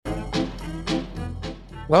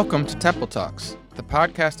Welcome to Temple Talks, the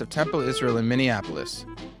podcast of Temple Israel in Minneapolis,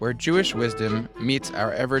 where Jewish wisdom meets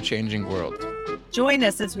our ever-changing world. Join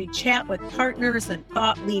us as we chat with partners and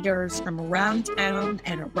thought leaders from around town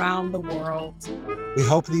and around the world. We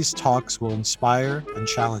hope these talks will inspire and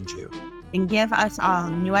challenge you, and give us all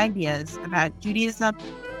new ideas about Judaism,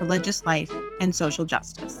 religious life, and social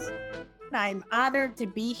justice. I'm honored to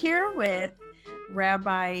be here with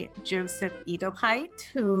Rabbi Joseph Edelheit,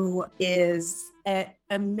 who is an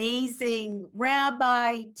amazing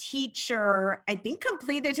rabbi, teacher, I think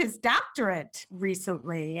completed his doctorate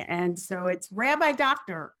recently. And so it's Rabbi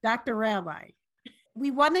Dr. Rabbi.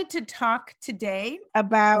 We wanted to talk today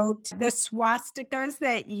about the swastikas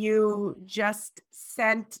that you just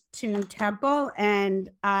sent to Temple, and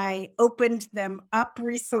I opened them up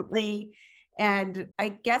recently. And I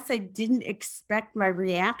guess I didn't expect my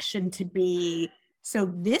reaction to be so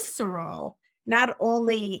visceral. Not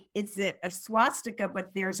only is it a swastika,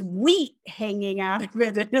 but there's wheat hanging out of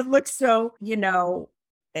it. And it looks so,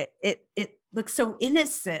 it looks so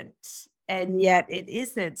innocent, and yet it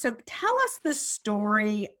isn't. So tell us the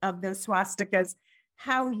story of the swastikas,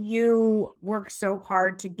 how you worked so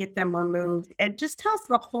hard to get them removed, and just tell us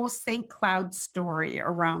the whole St. Cloud story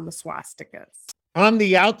around the swastikas. On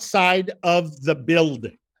the outside of the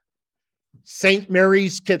building, St.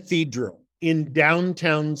 Mary's Cathedral in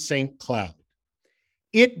downtown St. Cloud,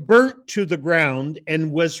 it burnt to the ground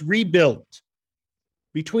and was rebuilt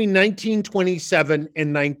between 1927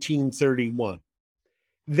 and 1931.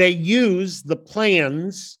 They used the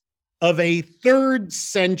plans of a 3rd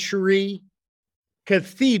century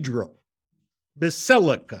cathedral,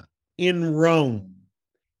 basilica in Rome,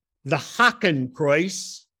 the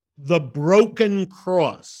Hakenkreuz, the broken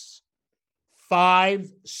cross,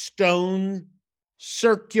 5 stone,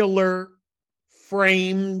 circular,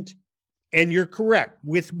 framed, and you're correct,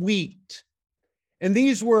 with wheat. And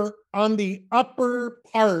these were on the upper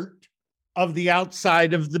part of the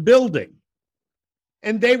outside of the building.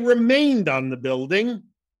 And they remained on the building,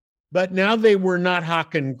 but now they were not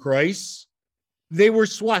Hakenkreuz, they were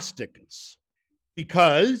swastikas,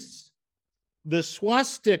 because the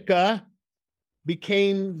swastika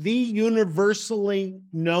became the universally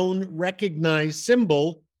known, recognized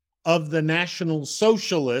symbol of the National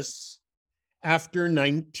Socialists after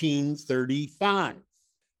 1935.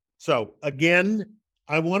 So again,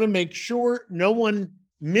 I want to make sure no one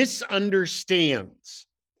misunderstands.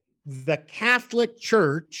 The Catholic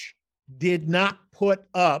Church did not put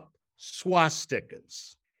up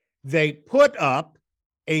swastikas. They put up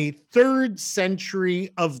a 3rd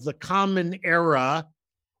century of the Common Era,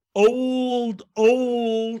 old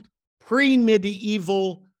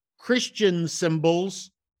pre-medieval Christian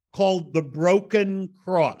symbols called the broken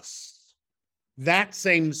cross. That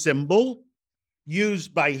same symbol,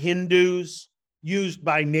 used by Hindus, used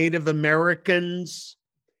by Native Americans,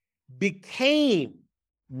 became,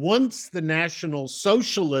 once the National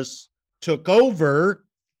Socialists took over,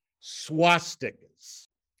 swastikas.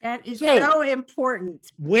 That is so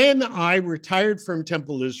important. When I retired from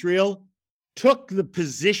Temple Israel, took the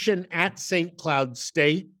position at St. Cloud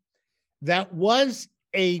State, that was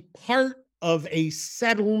a part of a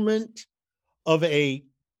settlement of a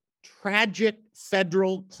tragic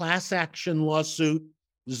federal class action lawsuit,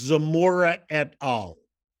 Zamora et al.,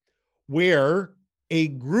 where a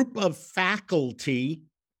group of faculty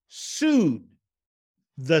sued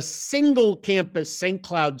the single campus St.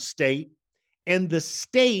 Cloud State and the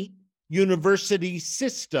state university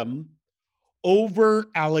system over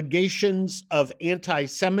allegations of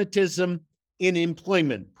anti-Semitism in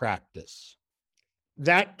employment practice.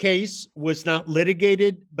 That case was not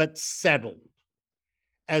litigated, but settled.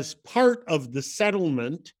 As part of the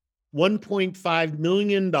settlement, $1.5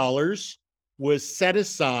 million was set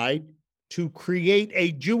aside to create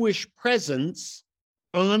a Jewish presence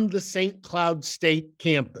on the St. Cloud State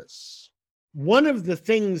campus. One of the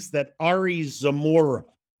things that Ari Zamora,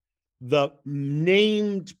 the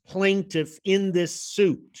named plaintiff in this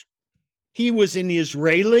suit, he was an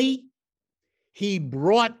Israeli. He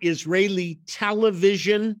brought Israeli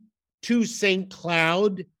television to St.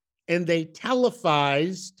 Cloud, and they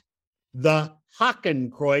televised the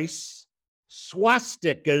Hakenkreuz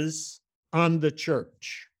swastikas on the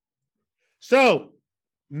church. So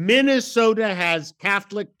Minnesota has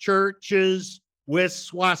Catholic churches with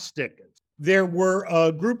swastikas. There were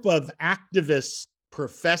a group of activist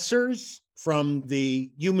professors from the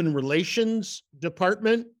Human Relations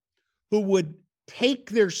Department who would take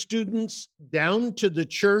their students down to the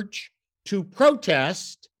church to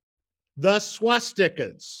protest the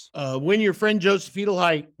swastikas. When your friend Joseph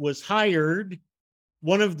Edelheit was hired,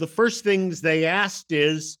 one of the first things they asked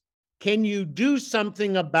is, Can you do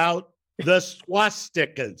something about the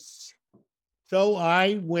swastikas? So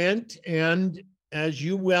I went, and as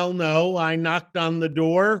you well know, I knocked on the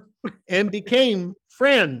door and became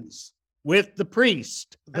friends with the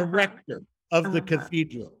priest, the rector of the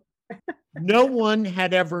cathedral. No one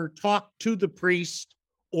had ever talked to the priest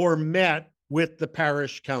or met with the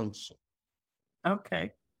parish council.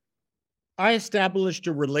 Okay. I established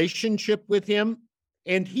a relationship with him,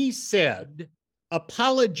 and he said,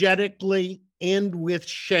 apologetically and with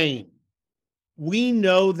shame, we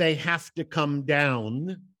know they have to come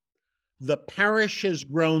down. The parish has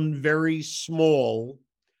grown very small.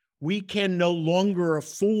 We can no longer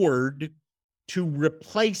afford to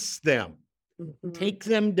replace them. Take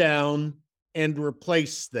them down and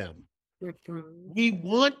replace them. We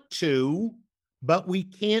want to, but we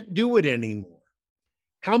can't do it anymore.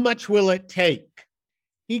 How much will it take?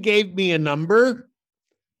 He gave me a number.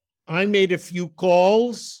 I made a few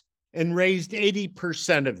calls and raised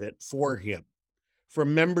 80% of it for him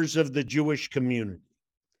from members of the Jewish community.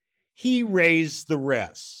 He raised the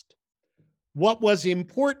rest. What was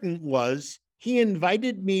important was he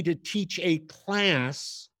invited me to teach a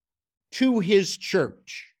class to his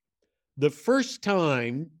church, the first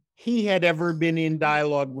time he had ever been in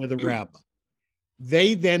dialogue with a rabbi.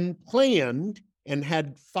 They then planned and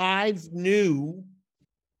had 5 new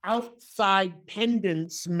outside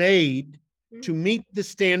pendants made to meet the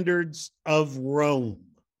standards of Rome.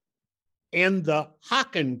 And the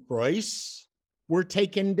Hakenkreuz were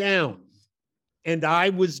taken down. And I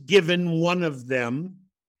was given one of them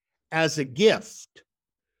as a gift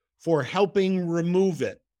for helping remove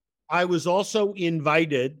it. I was also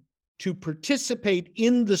invited to participate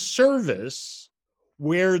in the service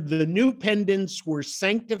where the new pendants were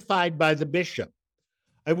sanctified by the bishop.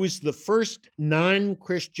 I was the first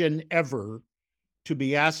non-Christian ever to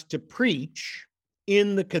be asked to preach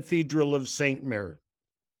in the Cathedral of St. Mary.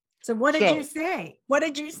 So what did you say? What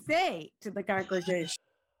did you say to the congregation?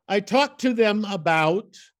 I talked to them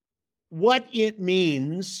about what it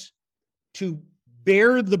means to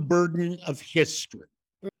bear the burden of history.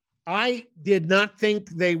 I did not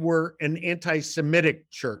think they were an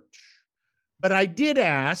anti-Semitic church, but I did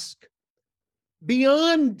ask,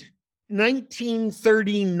 beyond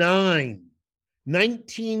 1939,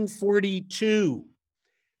 1942,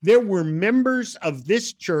 there were members of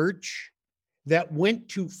this church that went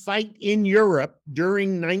to fight in Europe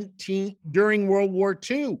during World War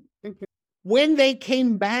II. When they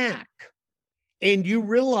came back and you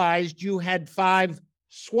realized you had 5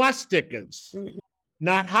 swastikas,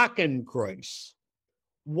 not Hakenkreuz,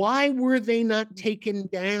 why were they not taken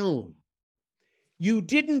down? You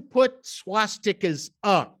didn't put swastikas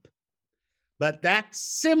up, but that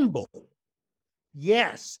symbol,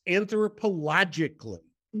 yes, anthropologically,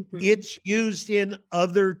 it's used in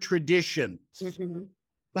other traditions.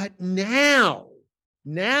 But now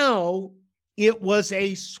it was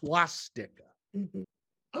a swastika.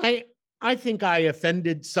 I think I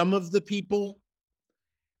offended some of the people.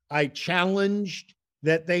 I challenged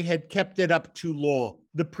that they had kept it up too long.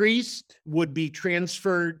 The priest would be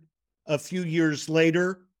transferred a few years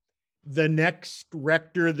later. The next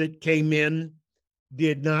rector that came in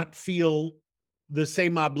did not feel the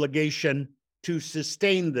same obligation to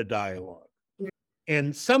sustain the dialogue.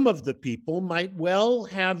 And some of the people might well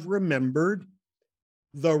have remembered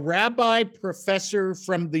the rabbi professor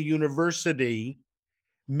from the university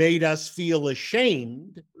made us feel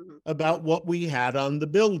ashamed about what we had on the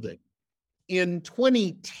building. In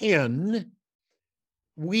 2010,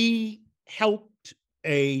 we helped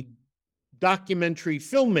a documentary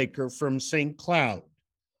filmmaker from St. Cloud.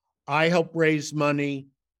 I helped raise money,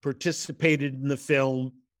 participated in the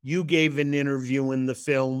film. You gave an interview in the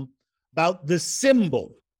film about the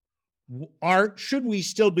symbol. Should we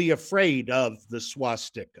still be afraid of the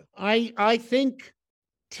swastika? I think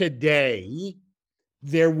today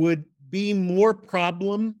there would be more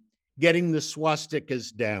problem getting the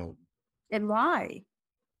swastikas down. And why?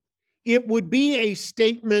 It would be a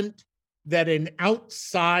statement that an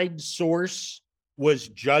outside source was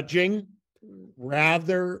judging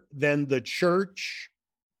rather than the church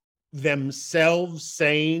themselves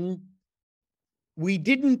saying, we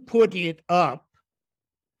didn't put it up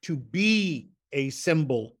to be a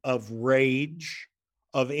symbol of rage,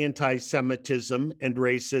 of anti-Semitism and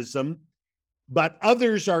racism, but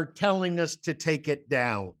others are telling us to take it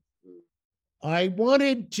down. I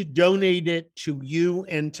wanted to donate it to you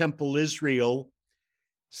and Temple Israel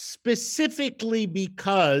specifically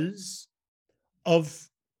because of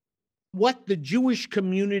what the Jewish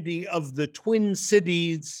community of the Twin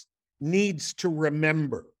Cities needs to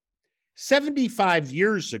remember. 75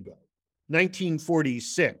 years ago,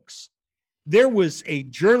 1946, there was a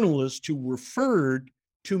journalist who referred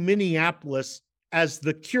to Minneapolis as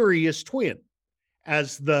the Curious Twin,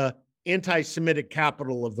 as the anti-Semitic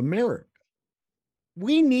capital of America.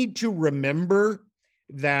 We need to remember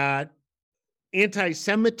that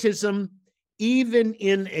anti-Semitism, even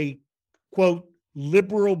in a, quote,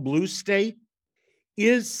 liberal blue state,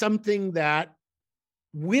 is something that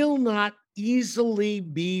will not easily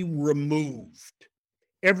be removed.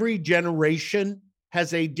 Every generation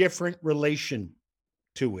has a different relation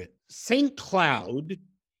to it. St. Cloud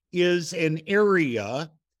is an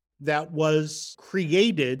area that was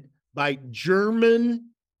created by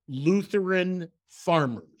German Lutheran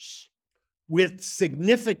farmers with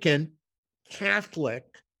significant Catholic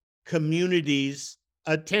communities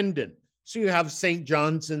attendant. So you have St.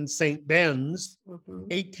 John's and St. Ben's,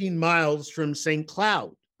 18 miles from St.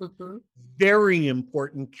 Cloud. Very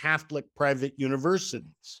important Catholic private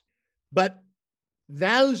universities. But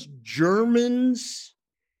those Germans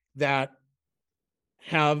that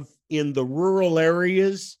have in the rural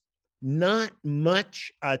areas not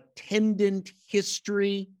much attendant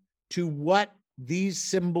history to what these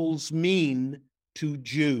symbols mean to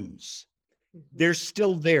Jews. They're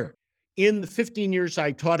still there. In the 15 years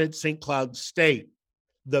I taught at St. Cloud State,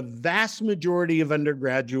 the vast majority of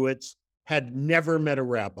undergraduates had never met a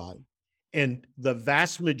rabbi, and the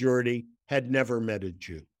vast majority had never met a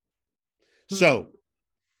Jew. So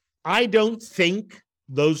I don't think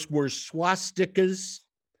those were swastikas.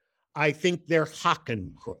 I think they're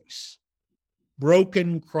Hakenkreuz,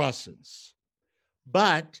 broken crosses.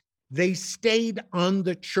 But they stayed on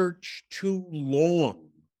the church too long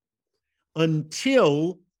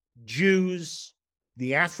until Jews,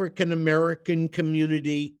 the African American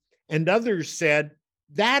community, and others said,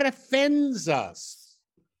 that offends us.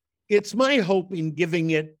 It's my hope in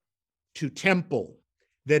giving it to Temple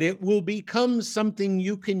that it will become something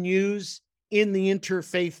you can use in the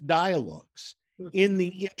interfaith dialogues, in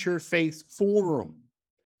the interfaith forum.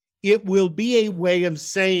 It will be a way of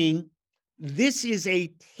saying this is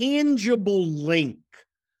a tangible link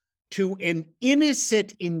to an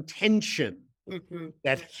innocent intention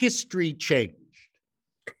that history changed.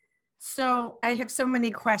 So I have so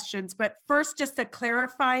many questions, but first, just a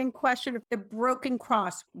clarifying question of the broken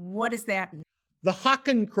cross. What does that mean? The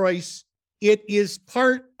Hakenkreuz, it is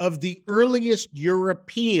part of the earliest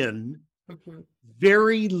European,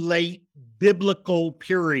 very late biblical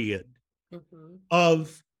period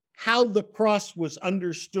of how the cross was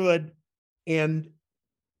understood, and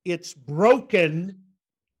it's broken,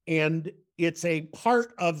 and it's a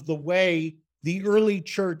part of the way the early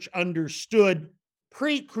church understood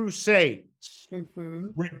pre-Crusades.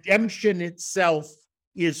 Redemption itself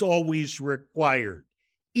is always required.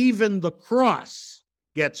 Even the cross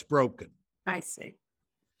gets broken. I see.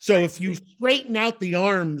 So if you straighten out the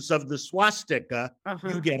arms of the swastika,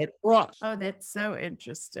 you get a cross. Oh, that's so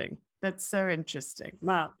interesting. That's so interesting.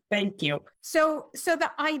 Wow. Thank you. So the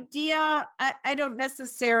idea, I don't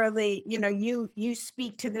necessarily, you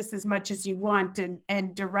speak to this as much as you want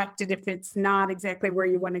and direct it if it's not exactly where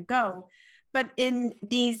you want to go. But in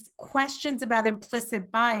these questions about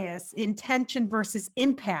implicit bias, intention versus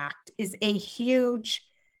impact is a huge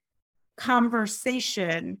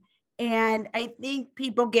conversation. And I think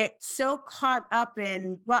people get so caught up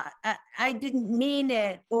in, well, I didn't mean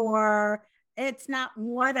it, or it's not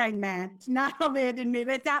what I meant. Not only I didn't mean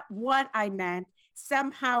it, it's not what I meant,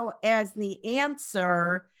 somehow as the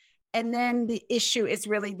answer. And then the issue is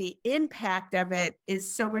really the impact of it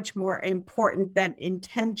is so much more important than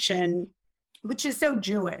intention, which is so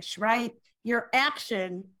Jewish, right? Your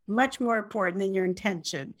action, much more important than your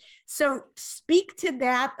intention. So speak to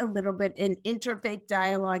that a little bit in interfaith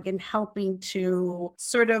dialogue and helping to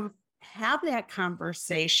sort of have that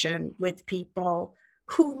conversation with people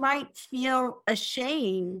who might feel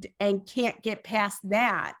ashamed and can't get past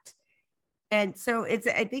that. And so it's,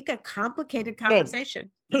 I think, a complicated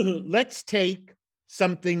conversation. Let's take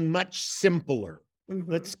something much simpler.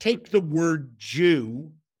 Let's take the word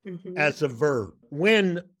Jew as a verb.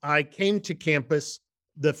 When I came to campus,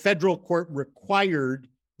 the federal court required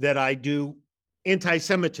that I do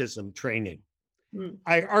anti-Semitism training.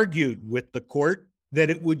 I argued with the court that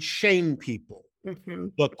it would shame people.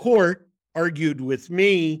 The court argued with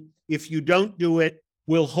me, if you don't do it,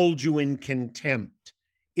 we'll hold you in contempt.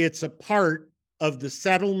 It's a part of the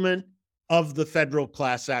settlement of the federal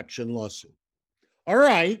class action lawsuit. All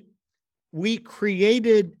right. We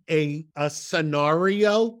created a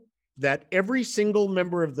scenario that every single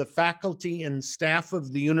member of the faculty and staff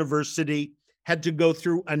of the university had to go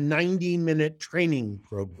through a 90-minute training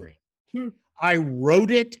program. I wrote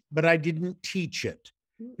it, but I didn't teach it.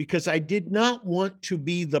 because I did not want to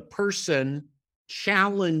be the person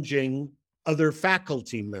challenging other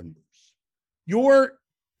faculty members. You're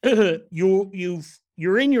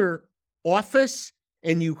in your office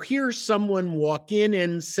and you hear someone walk in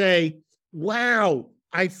and say, "Wow,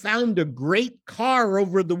 I found a great car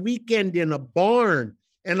over the weekend in a barn,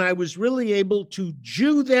 and I was really able to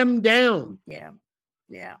Jew them down." Yeah.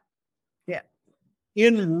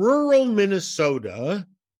 In rural Minnesota,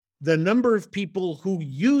 the number of people who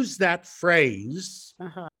use that phrase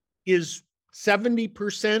is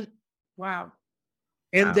 70%, Wow.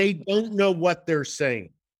 and Wow. they don't know what they're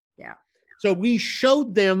saying. Yeah. So we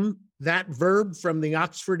showed them that verb from the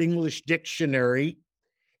Oxford English Dictionary,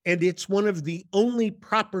 and it's one of the only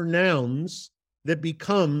proper nouns that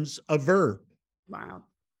becomes a verb. Wow.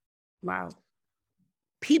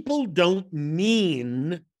 People don't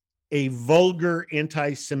mean a vulgar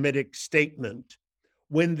anti-Semitic statement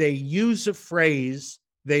when they use a phrase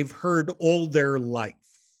they've heard all their life.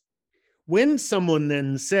 When someone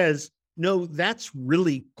then says, "No, that's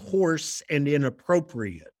really coarse and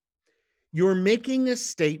inappropriate," you're making a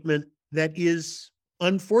statement that is,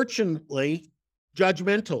 unfortunately,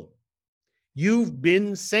 judgmental. You've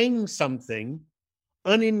been saying something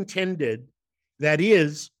unintended that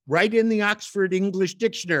is right in the Oxford English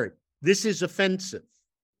Dictionary. This is offensive.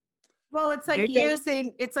 Well, it's like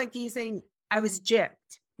using I was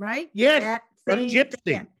gypped, right? Yes, That from same- gypsy.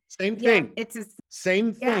 yeah. Same Yeah, thing. it's a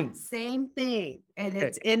Same thing. same thing. And Okay.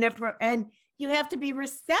 it's and you have to be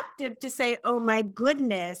receptive to say, "Oh my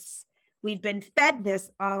goodness, we've been fed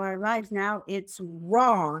this all our lives. Now it's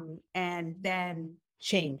wrong," and then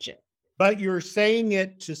change it. But you're saying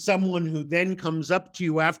it to someone who then comes up to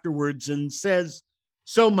you afterwards and says,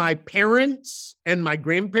 "So my parents and my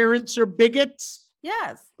grandparents are bigots?"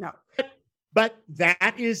 Yes. No. But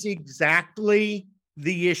that is exactly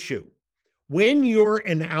the issue. When you're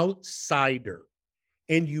an outsider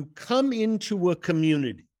and you come into a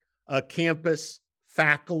community, a campus,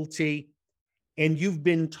 faculty, and you've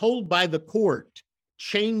been told by the court,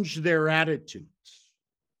 change their attitudes,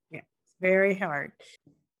 It's very hard.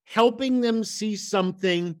 helping them see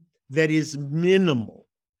something that is minimal.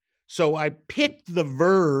 So I picked the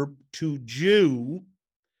verb to Jew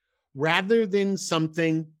rather than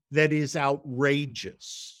something that is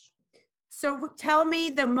outrageous. So tell me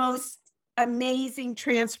the most amazing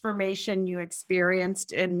transformation you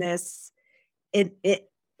experienced in this, in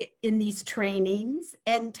these trainings,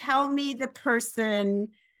 and tell me the person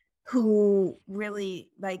who really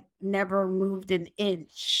like never moved an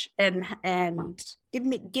inch, and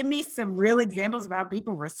give me some real examples of how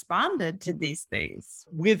people responded to these things.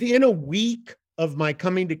 Within a week of my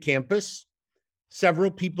coming to campus,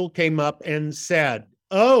 several people came up and said,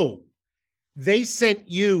 "Oh, they sent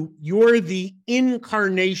you, you're the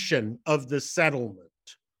incarnation of the settlement."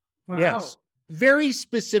 Yes. Very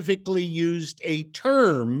specifically used a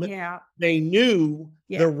term Yeah. they knew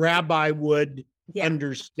Yeah. the rabbi would Yeah.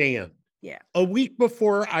 understand. Yeah. A week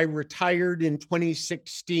before I retired in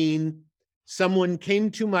 2016, someone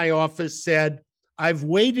came to my office, said, "I've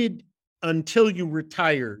waited until you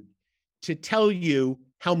retired to tell you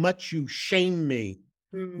how much you shame me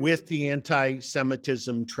Mhm. with the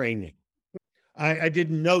anti-Semitism training." I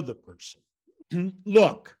didn't know the person.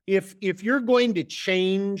 Look, if you're going to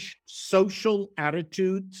change social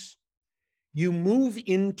attitudes, you move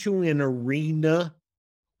into an arena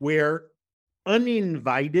where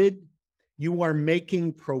uninvited, you are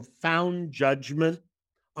making profound judgment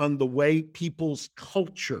on the way people's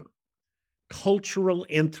culture, cultural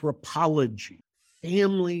anthropology,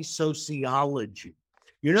 family sociology.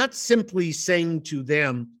 You're not simply saying to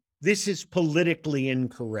them, "This is politically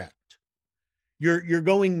incorrect." You're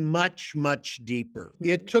going much, much deeper.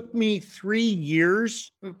 It took me 3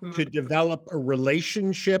 years Mhm. to develop a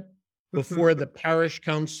relationship before the parish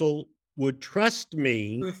council would trust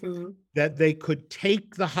me Mhm. that they could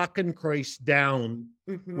take the Hakenkreuz down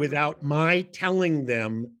Mhm. without my telling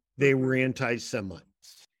them they were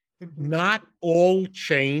anti-Semites. Mhm. Not all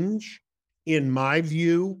change, in my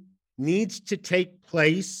view, needs to take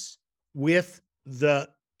place with the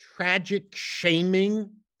tragic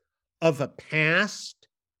shaming of a past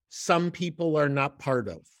some people are not part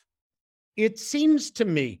of. It seems to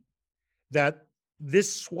me that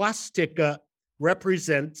this swastika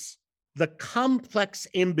represents the complex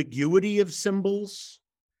ambiguity of symbols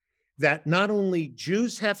that not only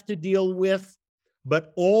Jews have to deal with,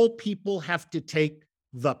 but all people have to take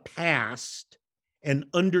the past and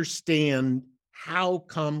understand how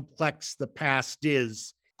complex the past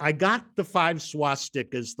is. I got the 5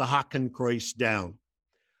 swastikas, the Hakenkreuz, down,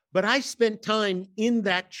 but I spent time in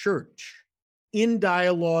that church, in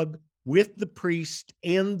dialogue with the priest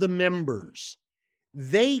and the members.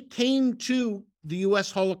 They came to the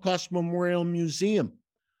U.S. Holocaust Memorial Museum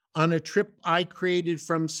on a trip I created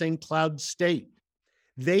from St. Cloud State.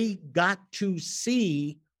 They got to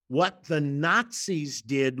see what the Nazis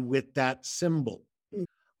did with that symbol.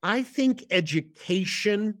 I think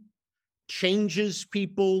education changes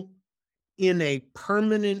people in a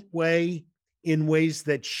permanent way, in ways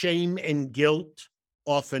that shame and guilt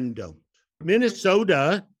often don't.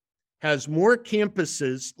 Minnesota has more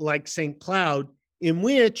campuses like St. Cloud in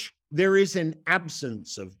which there is an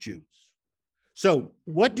absence of Jews. So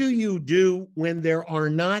what do you do when there are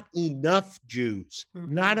not enough Jews,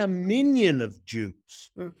 not a minion of Jews,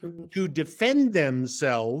 to defend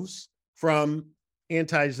themselves from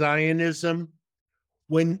anti-Zionism,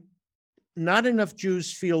 when not enough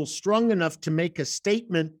Jews feel strong enough to make a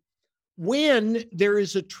statement, when there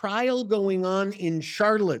is a trial going on in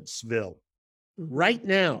Charlottesville right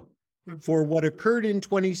now for what occurred in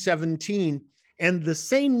 2017, and the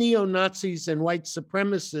same neo-Nazis and white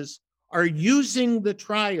supremacists are using the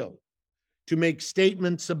trial to make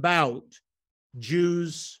statements about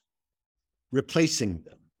Jews replacing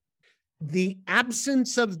them. The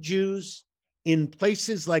absence of Jews in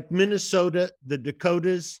places like Minnesota, the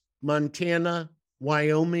Dakotas, Montana,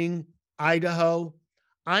 Wyoming, Idaho,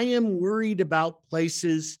 I am worried about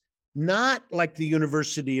places not like the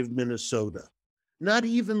University of Minnesota, not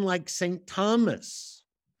even like St. Thomas.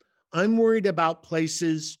 I'm worried about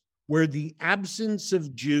places where the absence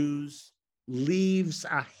of Jews leaves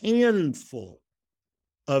a handful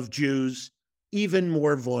of Jews even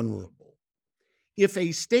more vulnerable. If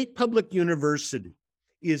a state public university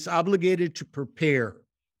is obligated to prepare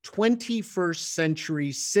 21st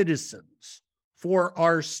century citizens for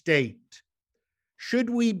our state, should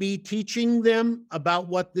we be teaching them about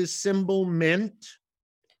what this symbol meant?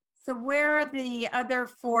 So where are the other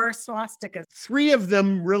 4 swastikas? 3 of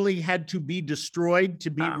them really had to be destroyed,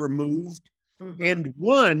 to be removed, and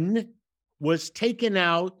 1 was taken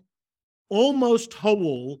out almost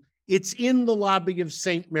whole. It's in the lobby of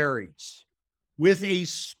St. Mary's with a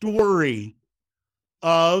story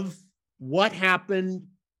of what happened,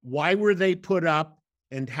 why were they put up,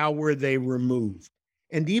 and how were they removed.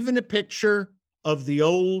 And even a picture of the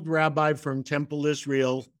old rabbi from Temple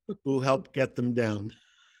Israel who helped get them down.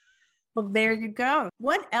 Well, there you go.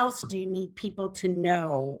 What else do you need people to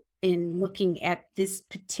know in looking at this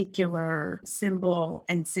particular symbol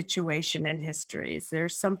and situation in history? Is there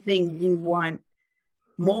something you want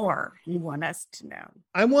us to know?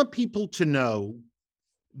 I want people to know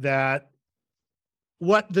that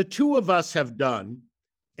what the 2 of us have done,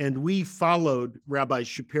 and we followed Rabbi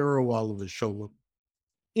Shapiro Oliver Sholem,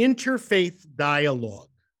 interfaith dialogue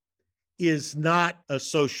is not a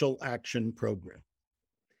social action program.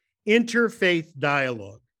 Interfaith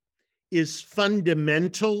dialogue is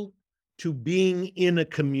fundamental to being in a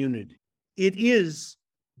community. It is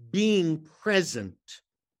being present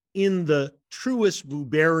in the truest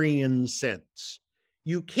Buberian sense.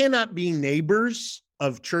 You cannot be neighbors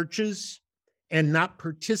of churches and not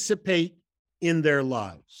participate in their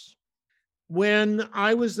lives. When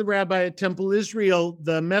I was the rabbi at Temple Israel,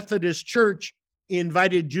 the Methodist Church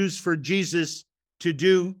invited Jews for Jesus to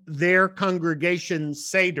do their congregation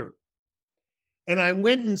Seder. And I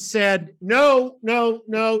went and said, no,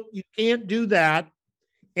 you can't do that.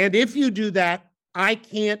 And if you do that, I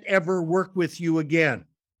can't ever work with you again.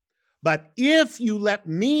 But if you let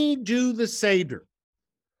me do the Seder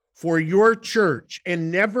for your church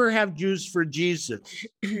and never have Jews for Jesus,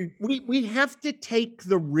 we have to take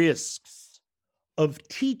the risks of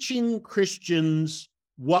teaching Christians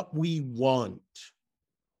what we want,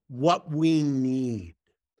 what we need.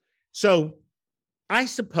 So I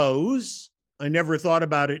suppose, I never thought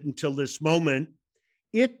about it until this moment,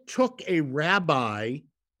 it took a rabbi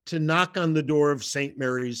to knock on the door of St.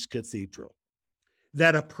 Mary's Cathedral,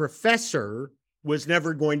 that a professor was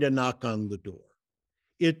never going to knock on the door.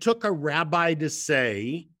 It took a rabbi to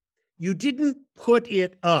say, you didn't put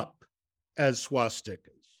it up as swastikas,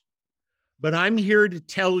 but I'm here to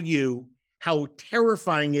tell you how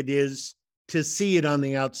terrifying it is to see it on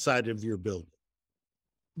the outside of your building.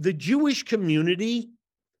 The Jewish community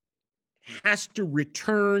has to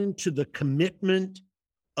return to the commitment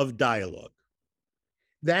of dialogue.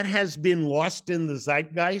 That has been lost in the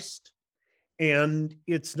zeitgeist, and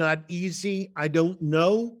it's not easy. I don't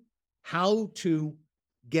know how to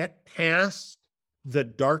get past the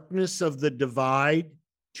darkness of the divide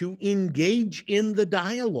to engage in the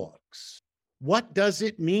dialogues. What does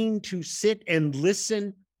it mean to sit and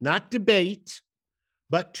listen, not debate,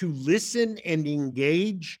 but to listen and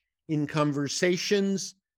engage in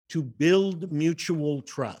conversations to build mutual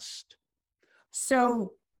trust?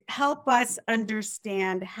 So help us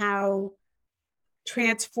understand how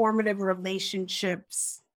transformative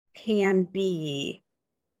relationships can be.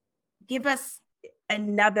 Give us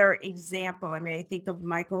another example. I mean, I think of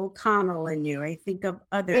Michael O'Connell and you. I think of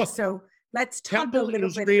others. Look, So let's talk a Temple little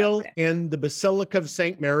bit Israel about it. and the Basilica of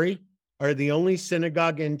St. Mary are the only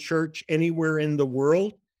synagogue and church anywhere in the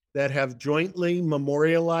world that have jointly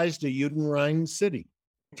memorialized a Judenrein city.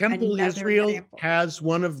 Temple Another Israel example. has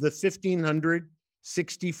one of the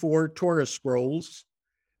 1,564 Torah scrolls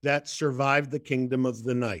that survived the kingdom of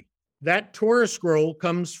the night. That Torah scroll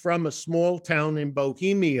comes from a small town in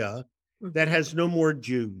Bohemia that has no more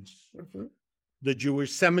Jews. Mhm. The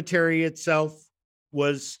Jewish cemetery itself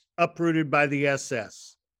was uprooted by the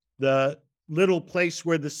SS. The little place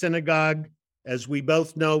where the synagogue, as we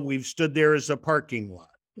both know, we've stood there as a parking lot.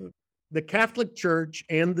 The Catholic Church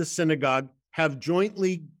and the synagogue have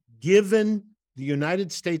jointly given the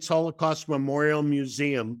United States Holocaust Memorial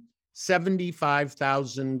Museum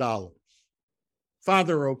 $75,000.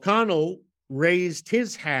 Father O'Connell raised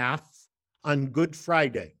his half on Good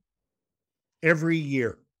Friday every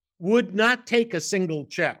year, would not take a single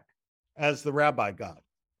check as the rabbi got.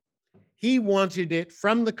 He wanted it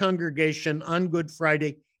from the congregation on Good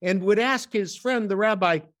Friday and would ask his friend, the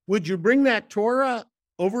rabbi, would you bring that Torah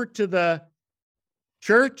over to the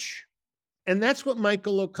church? And that's what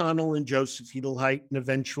Michael O'Connell and Joseph Edelheit and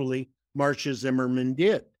eventually Marcia Zimmerman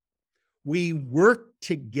did. We worked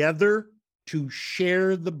together to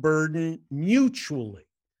share the burden mutually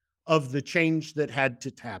of the change that had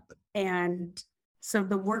to happen. And so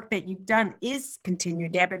the work that you've done is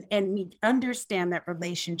continued, Deb, and we understand that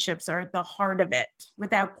relationships are at the heart of it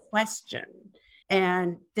without question.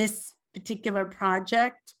 And this particular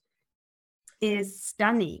project is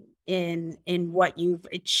stunning in what you've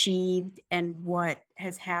achieved and what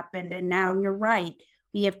has happened. And now you're right.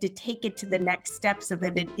 We have to take it to the next step so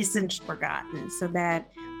that it isn't forgotten, so that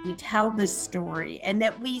we tell the story and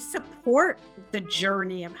that we support the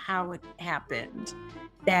journey of how it happened,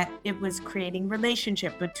 that it was creating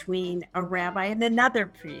relationship between a rabbi and another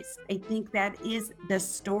priest. I think that is the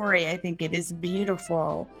story. I think it is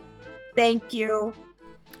beautiful. Thank you.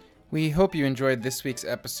 We hope you enjoyed this week's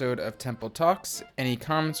episode of Temple Talks. Any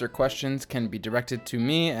comments or questions can be directed to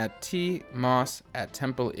me at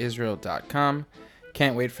tmoss@templeisrael.com.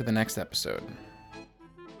 Can't wait for the next episode.